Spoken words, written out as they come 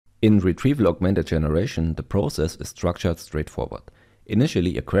In retrieval augmented generation, the process is structured straightforward.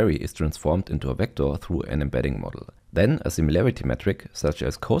 Initially, a query is transformed into a vector through an embedding model. Then a similarity metric, such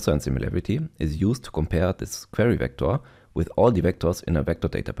as cosine similarity, is used to compare this query vector with all the vectors in a vector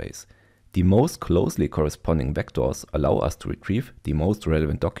database. The most closely corresponding vectors allow us to retrieve the most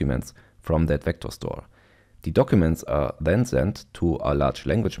relevant documents from that vector store. The documents are then sent to a large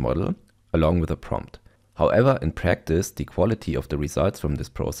language model along with a prompt. However, in practice, the quality of the results from this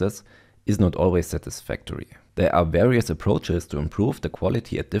process is not always satisfactory. There are various approaches to improve the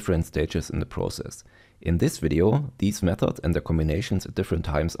quality at different stages in the process. In this video, these methods and their combinations at different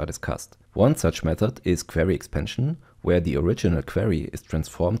times are discussed. One such method is query expansion, where the original query is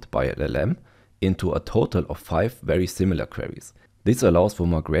transformed by an LLM into a total of 5 very similar queries. This allows for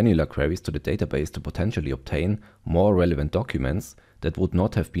more granular queries to the database to potentially obtain more relevant documents that would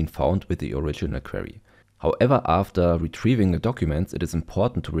not have been found with the original query. However, after retrieving the documents, it is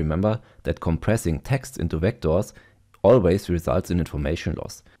important to remember that compressing text into vectors always results in information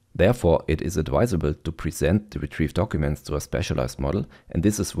loss. Therefore, it is advisable to present the retrieved documents to a specialized model, and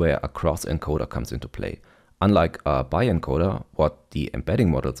this is where a cross encoder comes into play. Unlike a bi-encoder, what the embedding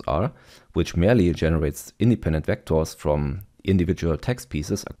models are, which merely generates independent vectors from individual text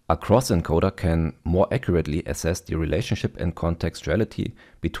pieces, a cross encoder can more accurately assess the relationship and contextuality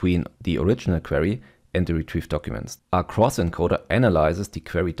between the original query and the retrieved documents. A cross encoder analyzes the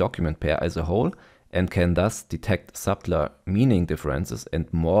query document pair as a whole and can thus detect subtler meaning differences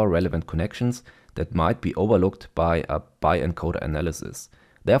and more relevant connections that might be overlooked by a bi-encoder analysis.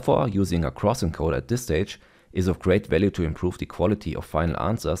 Therefore, using a cross encoder at this stage is of great value to improve the quality of final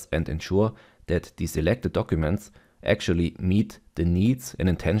answers and ensure that the selected documents actually meet the needs and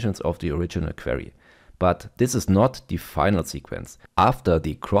intentions of the original query. But this is not the final sequence. After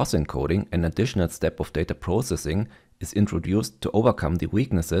the cross-encoding, an additional step of data processing is introduced to overcome the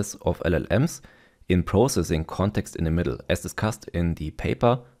weaknesses of LLMs in processing context in the middle, as discussed in the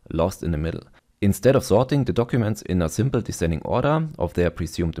paper Lost in the Middle. Instead of sorting the documents in a simple descending order of their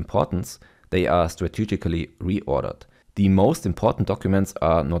presumed importance, they are strategically reordered. The most important documents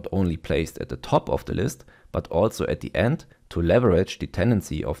are not only placed at the top of the list, but also at the end to leverage the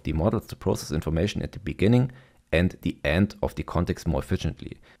tendency of the models to process information at the beginning and the end of the context more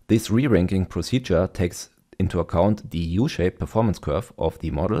efficiently. This re-ranking procedure takes into account the U-shaped performance curve of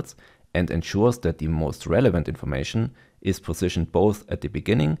the models and ensures that the most relevant information is positioned both at the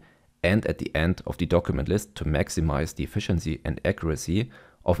beginning and at the end of the document list to maximize the efficiency and accuracy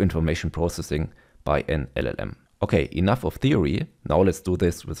of information processing by an LLM. Okay, enough of theory. Now let's do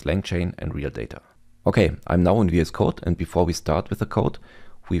this with LangChain and real data. Okay, I'm now in VS Code, and before we start with the code,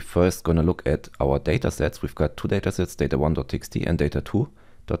 we're first going to look at our data sets. We've got two data sets, data1.txt and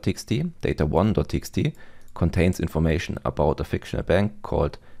data2.txt. Data1.txt contains information about a fictional bank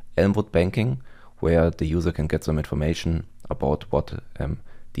called Elmwood Banking, where the user can get some information about what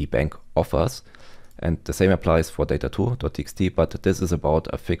the bank offers. And the same applies for data2.txt, but this is about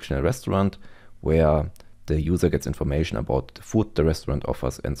a fictional restaurant where the user gets information about the food the restaurant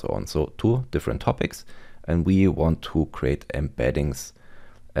offers and so on. So two different topics, and we want to create embeddings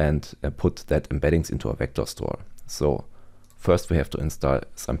and put that embeddings into a vector store. So first we have to install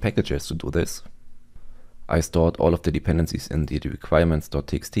some packages to do this. I stored all of the dependencies in the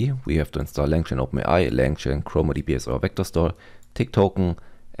requirements.txt. We have to install LangChain openai, LangChain ChromoDB as our vector store, TickToken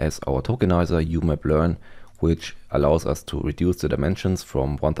as our tokenizer, UMapLearn, which allows us to reduce the dimensions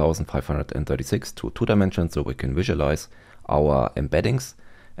from 1536 to 2 dimensions so we can visualize our embeddings.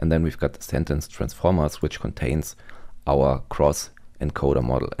 And then we've got sentence transformers, which contains our cross encoder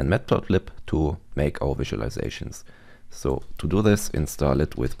model, and matplotlib to make our visualizations. So to do this, install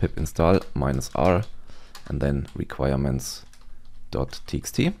it with pip install -r and then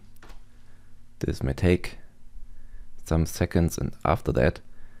requirements.txt. This may take some seconds, and after that,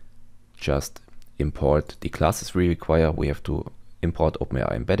 just import the classes we require. We have to import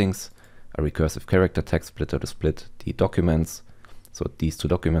openai embeddings, a recursive character text splitter to split the documents, so these two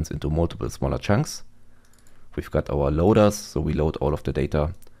documents into multiple smaller chunks. We've got our loaders, so we load all of the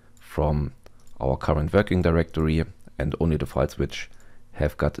data from our current working directory and only the files which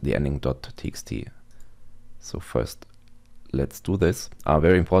have got the ending .txt. So first, let's do this.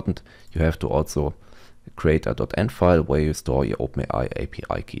 Very important, you have to also create a .env file where you store your openai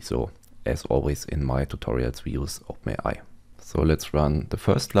API key. So as always in my tutorials, we use openai. So let's run the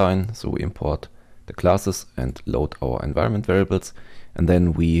first line. So we import the classes and load our environment variables, and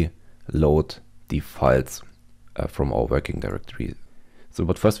then we load the files from our working directory. So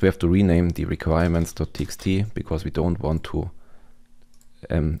but first we have to rename the requirements.txt because we don't want to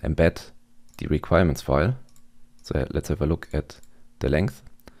embed the requirements file. So let's have a look at the length.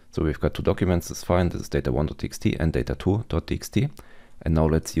 So we've got two documents, this is fine. This is data1.txt and data2.txt. And now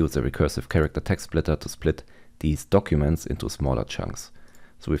let's use a recursive character text splitter to split these documents into smaller chunks.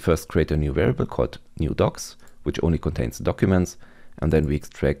 So we first create a new variable called new docs, which only contains documents, and then we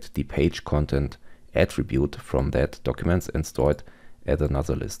extract the page content attribute from that documents and store it as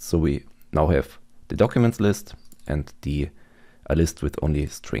another list. So we now have the documents list and a list with only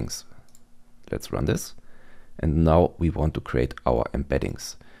strings. Let's run this. And now we want to create our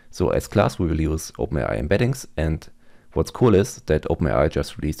embeddings. So as class we will use openai embeddings, and what's cool is that openai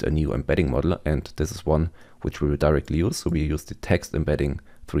just released a new embedding model, and this is one which we will directly use. So we use the text embedding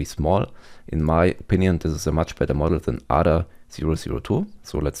 3 small. In my opinion, this is a much better model than ADA 002.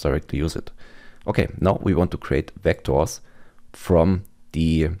 So let's directly use it. Okay, now we want to create vectors from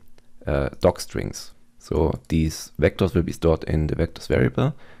the doc strings. So these vectors will be stored in the vectors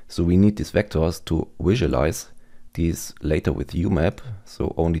variable. So we need these vectors to visualize these later with UMap.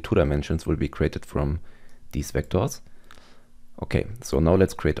 So only 2 dimensions will be created from these vectors. Okay, so now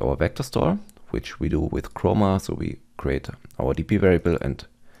let's create our vector store, which we do with chroma. So we create our dp variable and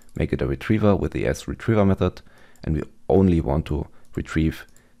make it a retriever with the sRetriever method. And we only want to retrieve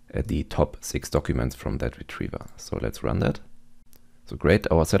the top 6 documents from that retriever. So let's run that. So great,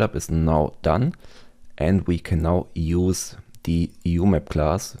 our setup is now done. And we can now use the UMap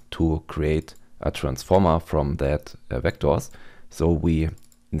class to create a transformer from that vectors. So we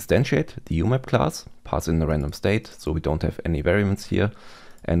instantiate the UMap class, pass in a random state, so we don't have any variables here,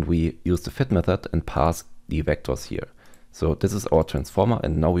 and we use the fit method and pass the vectors here. So this is our transformer,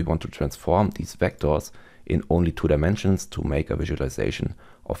 and now we want to transform these vectors in only 2 dimensions to make a visualization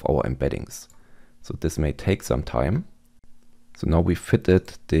of our embeddings. So this may take some time. So now we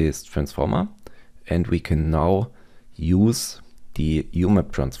fitted this transformer, and we can now use the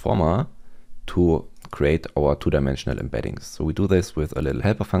UMap transformer to create our 2-dimensional embeddings. So we do this with a little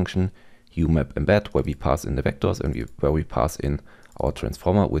helper function, UMap embed, where we pass in the vectors and where we pass in our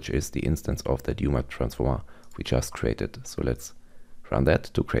transformer, which is the instance of that UMap transformer we just created. So let's run that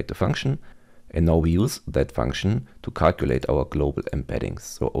to create the function. And now we use that function to calculate our global embeddings.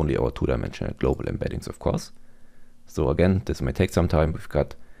 So only our 2-dimensional global embeddings, of course. So again, this may take some time. We've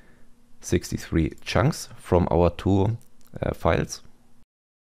got 63 chunks from our 2 files.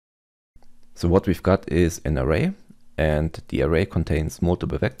 So what we've got is an array, and the array contains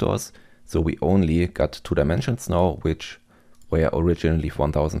multiple vectors. So we only got 2 dimensions now, which were originally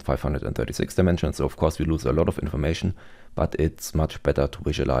 1536 dimensions. So of course we lose a lot of information, but it's much better to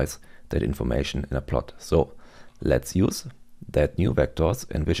visualize that information in a plot. So let's use that new vectors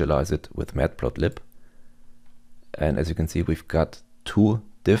and visualize it with matplotlib. And as you can see, we've got 2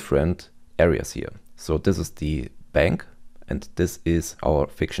 different areas here. So this is the bank, and this is our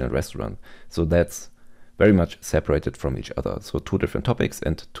fictional restaurant. So that's very much separated from each other. So 2 different topics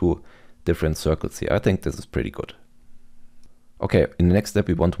and 2 different circles here. I think this is pretty good. Okay, in the next step,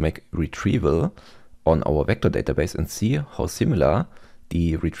 we want to make retrieval on our vector database and see how similar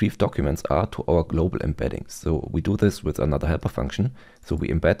the retrieved documents are to our global embeddings. So we do this with another helper function. So we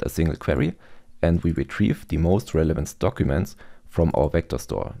embed a single query and we retrieve the most relevant documents from our vector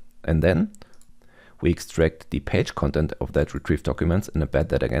store. And then we extract the page content of that retrieved documents and embed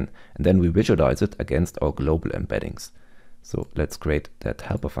that again. And then we visualize it against our global embeddings. So let's create that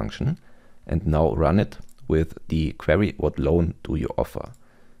helper function and now run it with the query, what loan do you offer?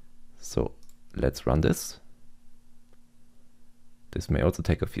 So let's run this. This may also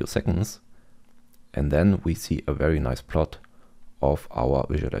take a few seconds. And then we see a very nice plot of our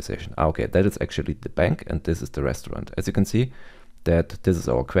visualization. Okay, that is actually the bank and this is the restaurant. As you can see, that this is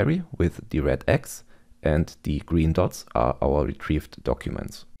our query with the red X and the green dots are our retrieved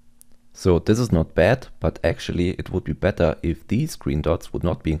documents. So this is not bad, but actually it would be better if these green dots would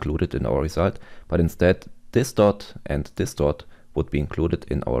not be included in our result, but instead this dot and this dot would be included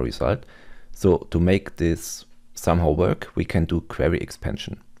in our result. So to make this somehow work, we can do query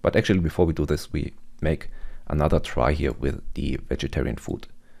expansion. But actually before we do this, we make another try here with the vegetarian food,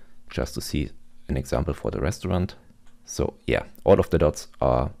 just to see an example for the restaurant. So yeah, all of the dots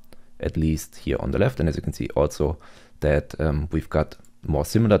are at least here on the left. And as you can see also that we've got more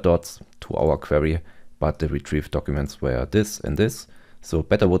similar dots to our query, but the retrieved documents were this and this. So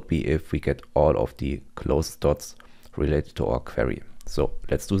better would be if we get all of the closest dots related to our query. So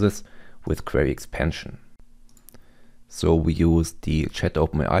let's do this with query expansion. So we use the chat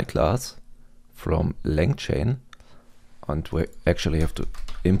openai class from LangChain, and we actually have to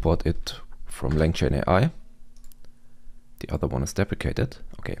import it from LangChain AI. The other one is deprecated.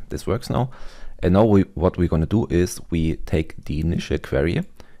 Okay, this works now. And now what we're going to do is we take the initial query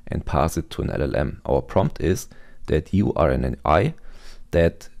and pass it to an LLM. Our prompt is that you are an AI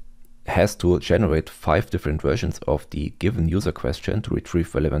that has to generate 5 different versions of the given user question to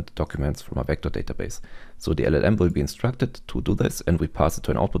retrieve relevant documents from a vector database. So the LLM will be instructed to do this, and we pass it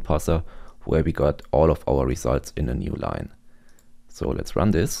to an output parser where we got all of our results in a new line. So let's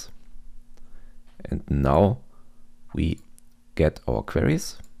run this. And now we get our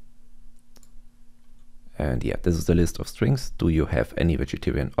queries. And yeah, this is the list of strings. Do you have any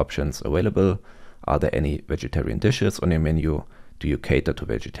vegetarian options available? Are there any vegetarian dishes on your menu? Do you cater to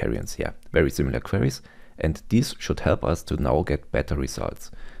vegetarians? Yeah, very similar queries. And these should help us to now get better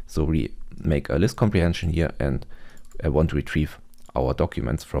results. So we make a list comprehension here, and I want to retrieve our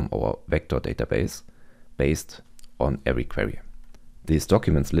documents from our vector database based on every query. This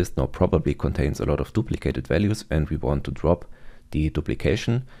documents list now probably contains a lot of duplicated values, and we want to drop the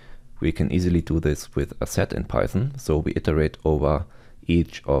duplication. We can easily do this with a set in Python. So we iterate over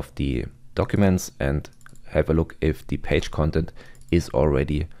each of the documents and have a look if the page content is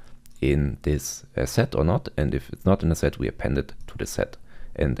already in this set or not. And if it's not in a set, we append it to the set.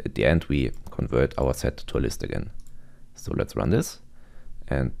 And at the end, we convert our set to a list again. So let's run this.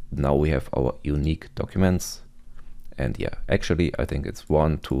 And now we have our unique documents. And yeah, actually, I think it's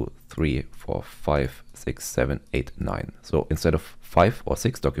 1, 2, 3, 4, 5, 6, 7, 8, 9. So instead of 5 or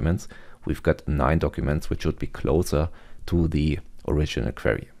 6 documents, we've got 9 documents, which should be closer to the original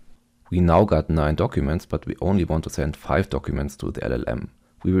query. We now got 9 documents, but we only want to send 5 documents to the LLM.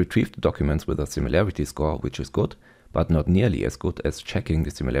 We retrieved the documents with a similarity score, which is good, but not nearly as good as checking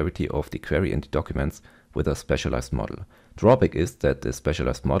the similarity of the query and the documents with a specialized model. Drawback is that the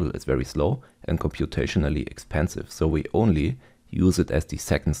specialized model is very slow and computationally expensive, so we only use it as the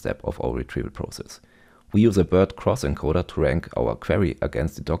second step of our retrieval process. We use a BERT cross encoder to rank our query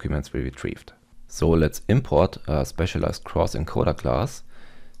against the documents we retrieved. So let's import a specialized cross encoder class.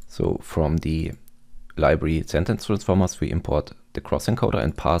 So from the library sentence transformers, we import the cross encoder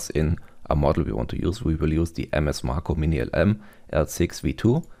and pass in a model we want to use. We will use the MS Marco Mini LM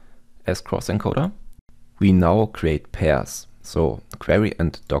L6v2 as cross encoder. We now create pairs, so query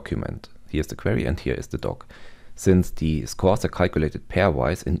and document. Here's the query and here is the doc. Since the scores are calculated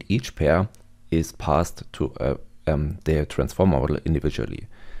pairwise and each pair is passed to the transformer model individually.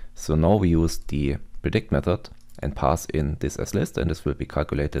 So now we use the predict method and pass in this as list, and this will be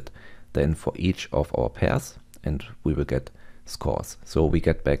calculated then for each of our pairs, and we will get scores. So we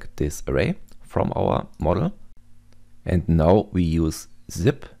get back this array from our model, and now we use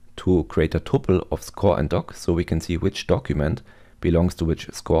zip to create a tuple of score and doc, so we can see which document belongs to which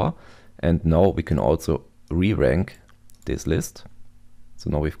score. And now we can also re-rank this list. So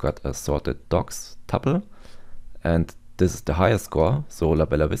now we've got a sorted docs tuple, and this is the highest score. So La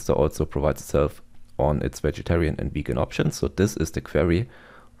Bella Vista also provides itself on its vegetarian and vegan options. So this is the query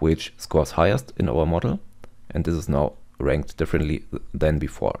which scores highest in our model, and this is now ranked differently than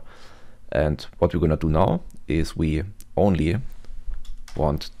before. And what we're going to do now is we only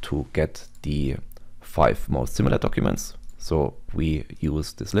want to get the 5 most similar documents. So we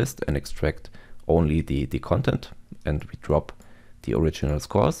use this list and extract only the content, and we drop the original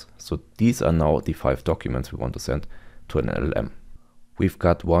scores. So these are now the 5 documents we want to send to an LLM. We've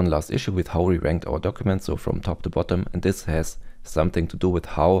got one last issue with how we ranked our documents, so from top to bottom, and this has something to do with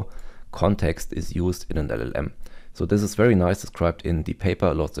how context is used in an LLM. So this is very nice described in the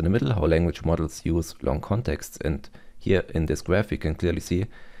paper Lost in the Middle, how language models use long contexts. And here in this graph, you can clearly see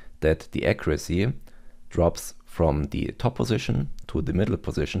that the accuracy drops from the top position to the middle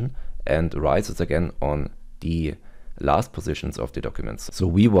position and rises again on the last positions of the documents. So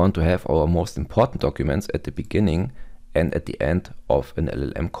we want to have our most important documents at the beginning and at the end of an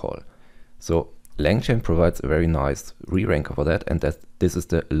LLM call. So LangChain provides a very nice re-ranker for that, and this is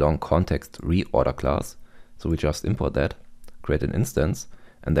the LongContext Reorder class. So we just import that, create an instance,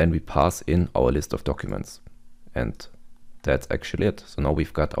 and then we pass in our list of documents. And that's actually it. So now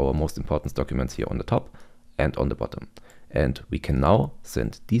we've got our most important documents here on the top and on the bottom. And we can now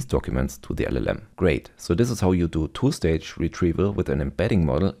send these documents to the LLM. Great. So this is how you do two-stage retrieval with an embedding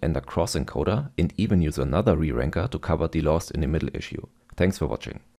model and a cross encoder, and even use another re-ranker to cover the lost in the middle issue. Thanks for watching.